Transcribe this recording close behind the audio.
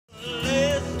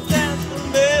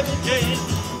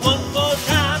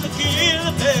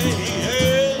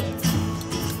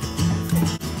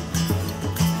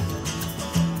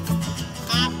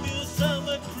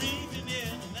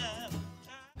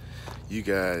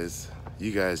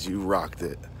You rocked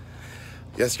it.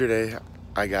 Yesterday,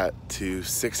 I got to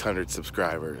 600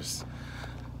 subscribers.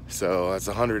 So that's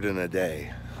 100 in a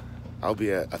day. I'll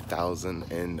be at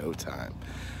 1,000 in no time.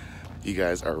 You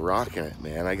guys are rocking it,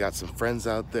 man. I got some friends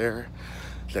out there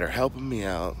that are helping me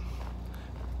out,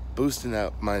 boosting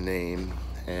up my name,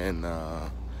 and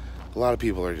a lot of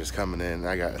people are just coming in.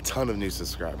 I got a ton of new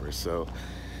subscribers. So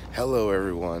hello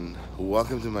everyone,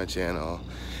 welcome to my channel.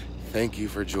 Thank you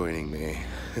for joining me.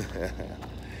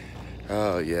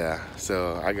 Oh yeah,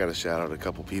 so I gotta shout out a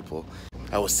couple people.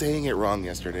 I was saying it wrong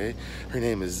yesterday. Her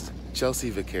name is Chelsea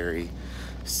Vicari.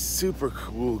 Super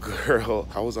cool girl.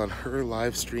 I was on her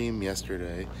live stream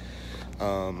yesterday.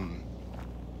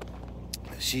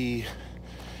 She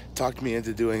talked me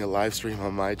into doing a live stream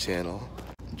on my channel.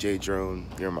 J Drone,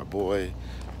 you're my boy.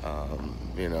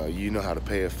 You know how to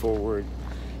pay it forward,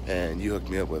 and you hooked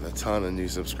me up with a ton of new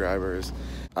subscribers.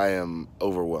 I am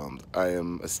overwhelmed. I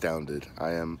am astounded.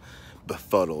 I am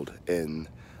befuddled and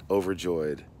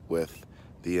overjoyed with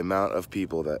the amount of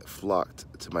people that flocked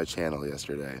to my channel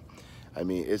yesterday. I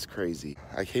mean, it's crazy.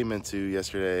 I came into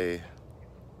yesterday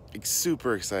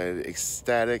super excited,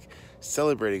 ecstatic,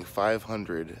 celebrating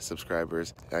 500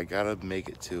 subscribers. I gotta make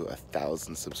it to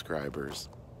 1,000 subscribers.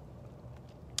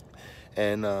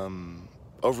 And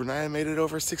overnight I made it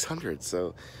over 600.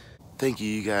 So thank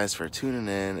you guys for tuning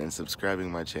in and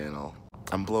subscribing my channel.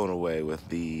 I'm blown away with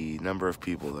the number of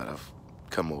people that have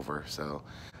come over. So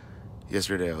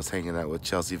yesterday I was hanging out with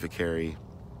Chelsea Vicari.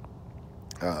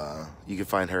 You can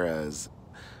find her as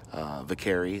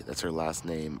Vicari, that's her last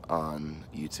name on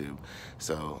YouTube.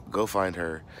 So go find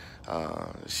her.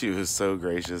 She was so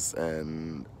gracious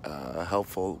and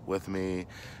helpful with me.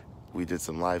 We did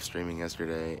some live streaming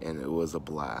yesterday and it was a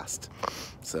blast.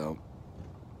 So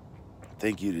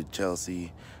thank you to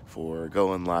Chelsea for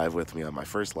going live with me on my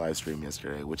first live stream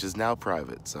yesterday, which is now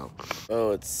private. So,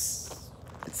 oh, it's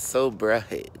so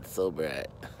bright, it's so bright.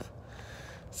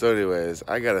 So anyways,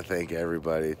 I gotta thank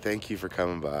everybody. Thank you for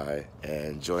coming by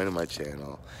and joining my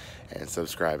channel and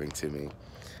subscribing to me.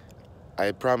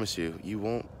 I promise you, you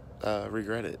won't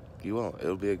regret it. You won't.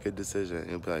 It'll be a good decision.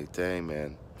 You'll be like, dang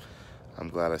man, I'm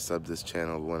glad I subbed this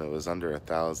channel when it was under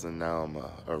 1,000. Now I'm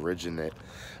a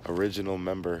original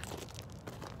member.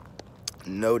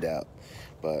 No doubt.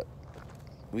 But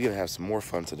we're gonna have some more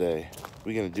fun today.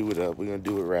 We're gonna do it up. We're gonna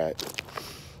do it right.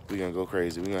 We're gonna go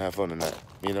crazy. We're gonna have fun tonight.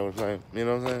 You know what I'm saying? You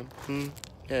know what I'm saying?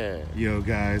 Yeah. Yo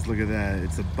guys, look at that.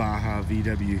 It's a Baja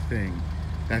VW thing.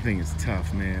 That thing is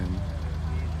tough, man.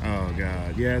 Oh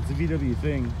god. Yeah, it's a VW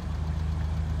thing.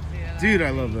 Dude, I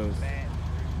love those.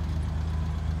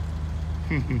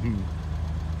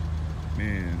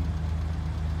 Man.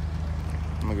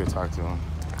 I'm gonna go talk to him.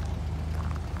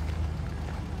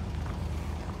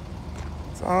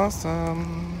 It's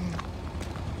awesome.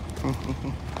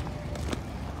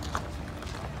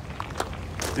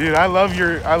 Dude, I love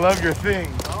your thing.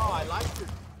 Oh, I like it.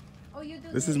 Oh, you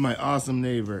do. This is my awesome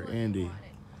neighbor, Andy.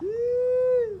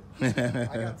 I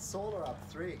got solar up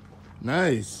 3.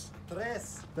 Nice.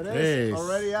 Tres.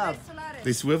 Already up.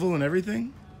 They swivel and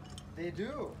everything? They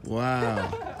do. Wow.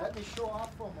 Let me show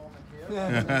off for a moment here.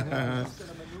 I'm just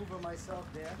gonna maneuver myself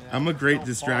there. I'm a great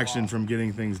distraction from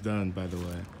getting things done, by the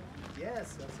way.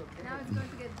 Yes, that's okay. Now it's going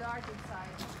to get dark inside.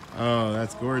 Oh,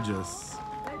 that's gorgeous.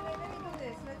 Let me do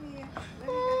this. Let me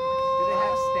Do they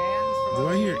have stands for Do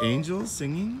I hear angels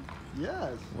singing?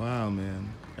 Yes. Wow,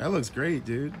 man. That looks great,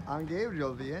 dude. I'm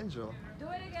Gabriel, the angel. do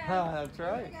it again. That's Do it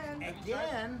right. again.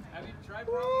 Again? Have you tried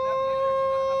propping up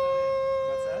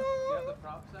What's that? yet? Do you have the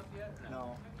props up yet?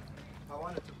 No. I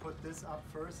wanted to put this up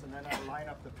first and then I'll line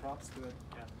up the props to it.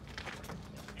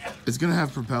 Yeah. It's gonna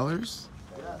have propellers?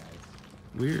 Yeah.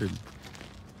 Weird.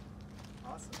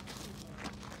 Awesome.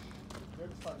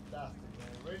 It's fantastic.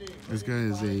 Really, This guy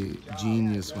is a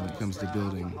genius when it comes to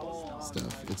building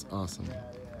stuff. It's awesome.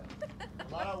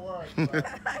 a lot of work.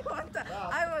 I want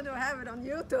to have it on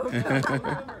YouTube.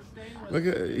 Look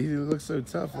at, he looks so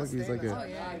tough. Look, he's like Oh a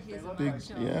yeah, he's a big,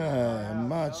 macho. yeah,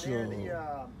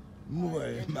 macho.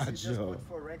 Muy macho.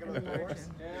 For regular doors.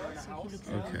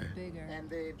 Okay. Bigger. And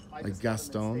they, Like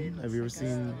Gaston. Have you ever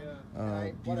seen what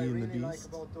I Beauty and the really like Beast?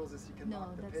 about those is you can No,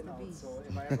 knock the that's pin the out. Beast. So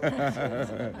if I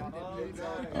ever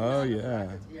Oh yeah,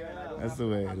 that's the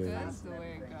way it That's is. the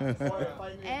way it goes. or if I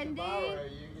need Andy? to borrow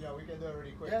it, you know, we can do it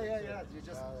really quick. Yeah. You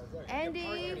just Andy?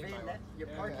 you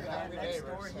park your van next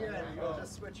door here and you'll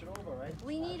just switch it over, right?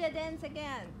 We need a dance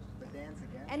again. The dance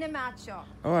again. And a macho.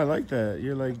 Oh, I like that.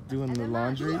 You're like doing And the a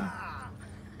laundry. macho.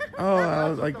 Oh, I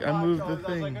was like, I moved the I was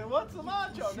like, thing. what's the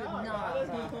macho now?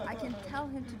 No, I can tell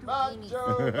him to do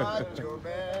Macho, anything. macho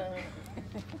man.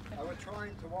 I was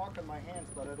trying to walk on my hands,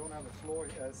 but I don't have a floor,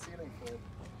 ceiling for it.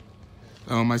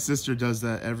 Oh, my sister does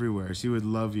that everywhere. She would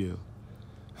love you.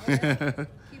 Keep her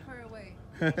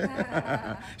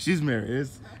away. She's married.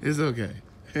 It's okay.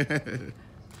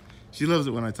 She loves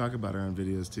it when I talk about her on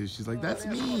videos too. She's like, "That's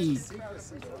me."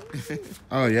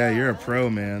 Oh yeah, you're a pro,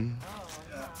 man.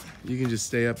 You can just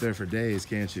stay up there for days,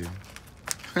 can't you?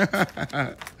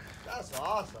 That's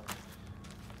awesome.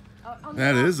 On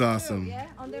That the is rocks too, awesome. yeah,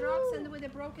 on the rocks and with a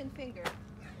broken finger.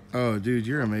 Oh, dude,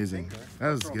 you're amazing. That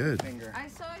was good. Finger. I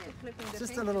saw you flipping the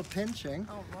Just finger. a little pinching.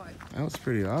 Oh boy. That was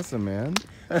pretty awesome, man.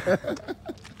 Now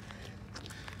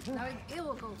it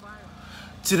will go viral.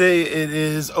 Today it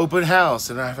is open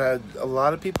house, and I've had a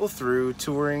lot of people through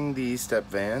touring the step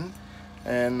van,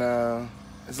 and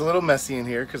it's a little messy in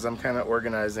here because I'm kind of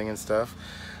organizing and stuff.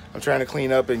 I'm trying to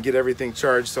clean up and get everything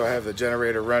charged so I have the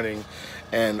generator running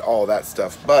and all that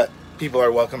stuff. But people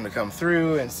are welcome to come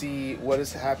through and see what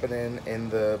is happening in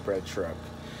the bread truck.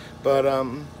 But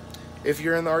if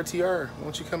you're in the RTR,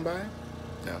 won't you come by?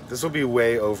 No, this will be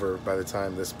way over by the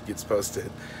time this gets posted.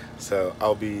 So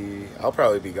I'll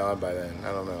probably be gone by then.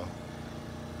 I don't know.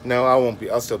 No, I won't be.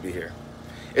 I'll still be here.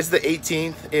 It's the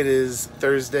 18th. It is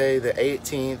Thursday, the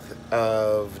 18th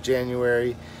of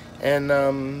January. And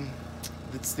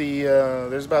it's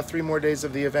there's about 3 more days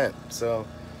of the event. So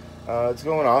it's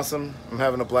going awesome. I'm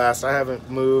having a blast. I haven't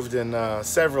moved in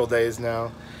several days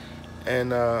now.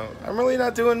 And I'm really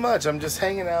not doing much. I'm just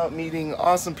hanging out, meeting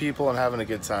awesome people, and having a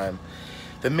good time.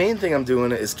 The main thing I'm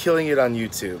doing is killing it on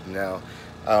YouTube now.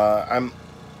 I'm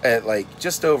at like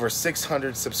just over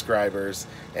 600 subscribers,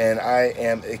 and I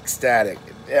am ecstatic.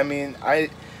 I mean,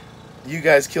 you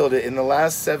guys killed it. In the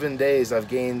last 7 days, I've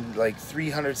gained like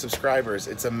 300 subscribers.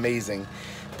 It's amazing.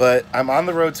 But I'm on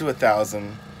the road to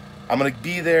 1,000. I'm gonna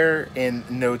be there in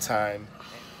no time.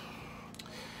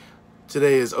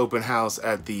 Today is open house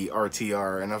at the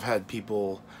RTR, and I've had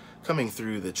people coming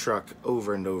through the truck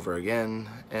over and over again,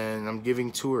 and I'm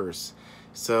giving tours.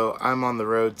 So I'm on the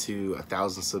road to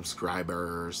 1,000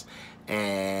 subscribers,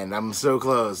 and I'm so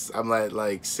close. I'm at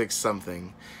like 6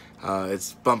 something.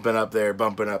 It's bumping up there,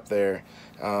 bumping up there.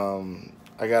 I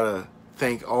gotta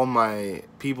thank all my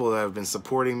people that have been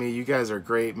supporting me. You guys are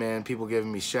great, man. People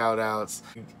giving me shout outs.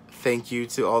 Thank you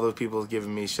to all the people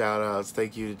giving me shout outs.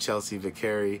 Thank you to Chelsea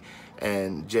Vicari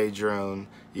and Jay Drone.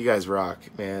 You guys rock,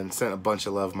 man. Sent a bunch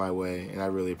of love my way, and I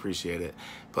really appreciate it.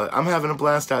 But I'm having a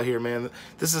blast out here, man.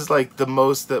 This is like the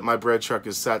most that my bread truck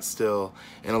has sat still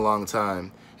in a long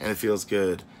time, and it feels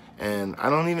good. And I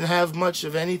don't even have much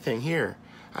of anything here.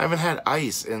 I haven't had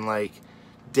ice in like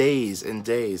days and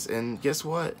days, and guess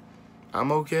what?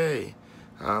 I'm okay.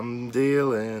 I'm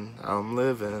dealing, I'm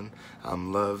living,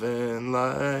 I'm loving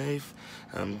life.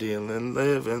 I'm dealing,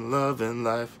 living, loving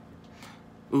life.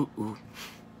 Ooh, ooh.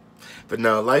 But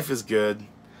no, life is good.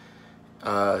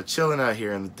 Chilling out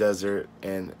here in the desert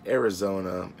in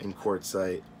Arizona in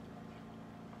Quartzsite.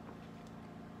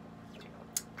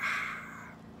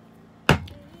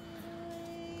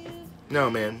 No,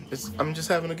 man, I'm just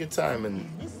having a good time and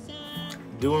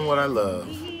doing what I love,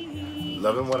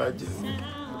 loving what I do.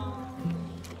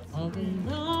 All the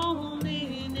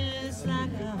loneliness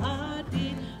like a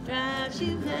heartbeat drives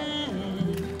you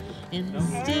mad, and the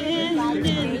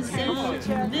stillness of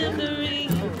remembering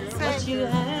what you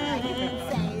had,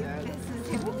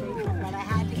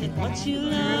 and what you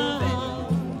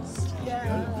lost,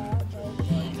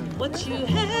 what you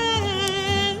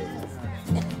had,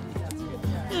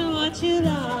 and what you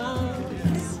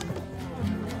lost.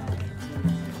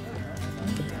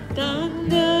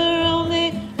 Thunder only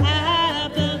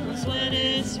happens when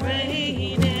it's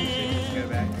raining.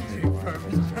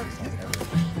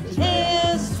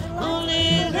 Yes,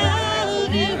 only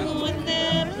love you when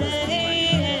they're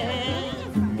playing.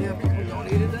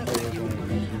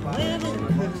 When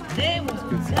they will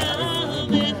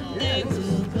come and they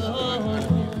will go.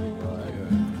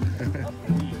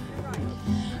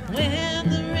 When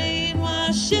the rain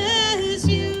washes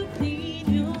you clean,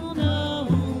 you'll know.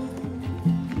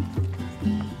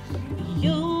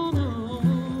 You'll know.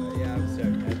 Yeah, I'm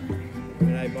certain.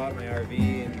 When I bought my RV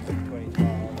in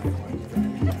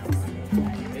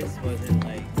 2012, this wasn't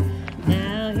like.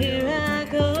 Now here I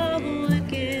go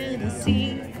again to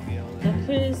see the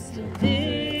crystal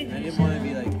visions. I didn't want to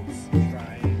be like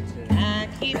trying to I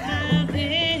keep my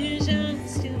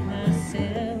visions to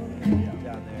myself.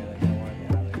 down there. Like I wanted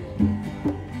to have like a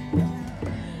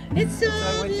It's I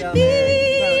all went to down be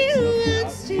there and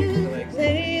wants it's kinda to like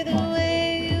play the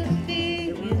way you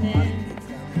feel it.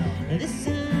 There's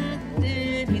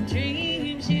something in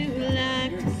dreams you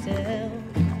like to sell.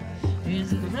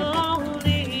 There's a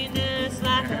loneliness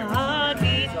like a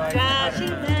heartbeat drive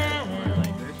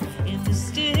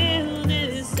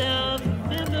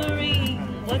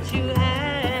what you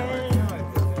had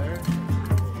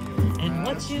and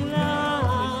what you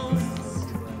lost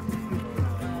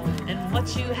and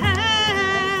what you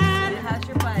had. How's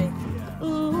your bike?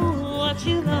 Ooh, what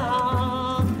you lost.